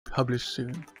published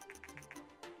soon.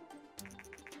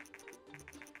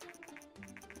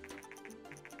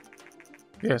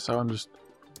 Yeah, so I'm just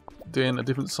doing a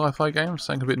different sci-fi game,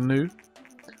 something a bit new.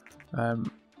 So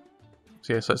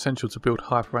yeah, so it's essential to build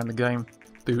hype around the game,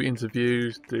 do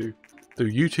interviews, do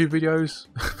YouTube videos.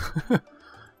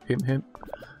 Hint, hint.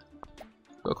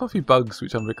 Got quite a few bugs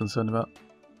which I'm a bit concerned about.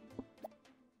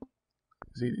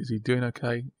 Is he doing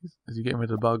okay? Is he getting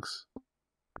rid of the bugs?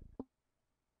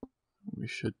 We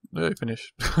should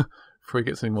finish before he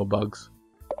gets any more bugs.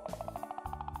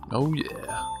 Oh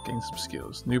yeah, gain some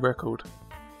skills. New record.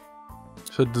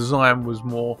 So design was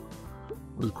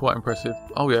quite impressive.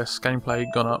 Oh yes, gameplay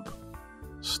gone up.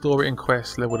 Story and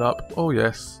quest leveled up. Oh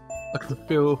yes, I can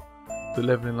feel the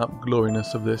leveling up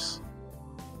gloriness of this.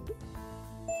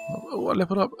 Oh, I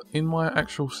leveled up in my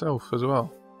actual self as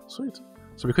well. Sweet.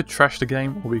 So we could trash the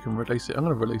game or we can release it. I'm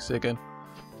going to release it again.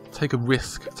 Take a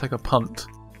risk, take a punt.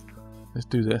 Let's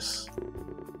do this.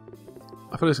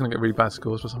 I feel it's going to get really bad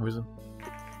scores for some reason.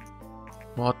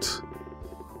 What?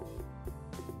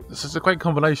 This is a great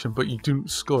combination, but you don't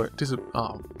score it.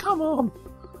 Oh, come on!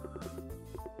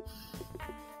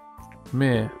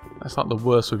 Meh. That's like the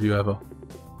worst review ever.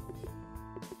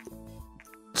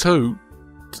 2.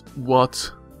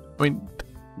 What? I mean...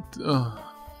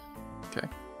 okay.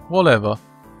 Whatever.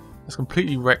 That's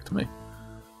completely wrecked me.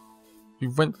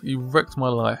 You wrecked my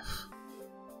life.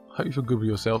 Hope you feel good with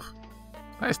yourself.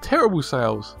 That is terrible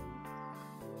sales.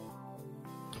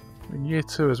 In year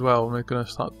 2 as well, we're going to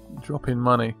start dropping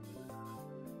money.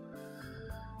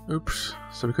 Oops.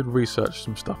 So we could research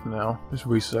some stuff now. Let's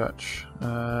research.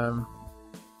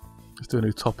 Let's do a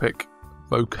new topic.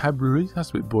 Vocabulary. That's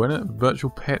a bit boring, isn't it? Virtual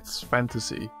pets,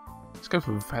 fantasy. Let's go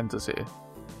for fantasy.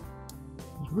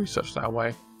 Let's research that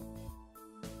away.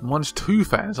 Minus 2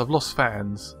 fans. I've lost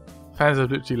fans. Fans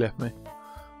have literally left me.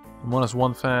 Minus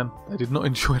 1 fan. They did not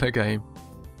enjoy that game.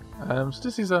 So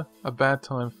this is a bad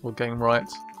time for Game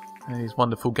Rights and his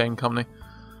wonderful game company.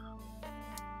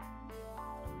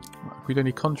 Right, have we done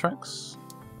any contracts?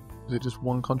 Is it just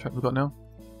one contract we've got now?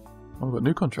 Oh, we've got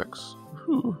new contracts.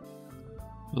 Whew.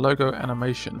 Logo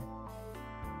animation.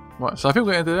 Right, so I think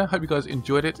we're going to end there. Hope you guys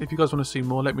enjoyed it. If you guys want to see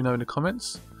more, let me know in the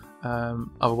comments.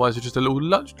 Otherwise, it's just a little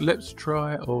let's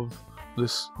try of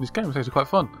this game. It's actually quite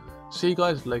fun. See you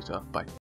guys later. Bye.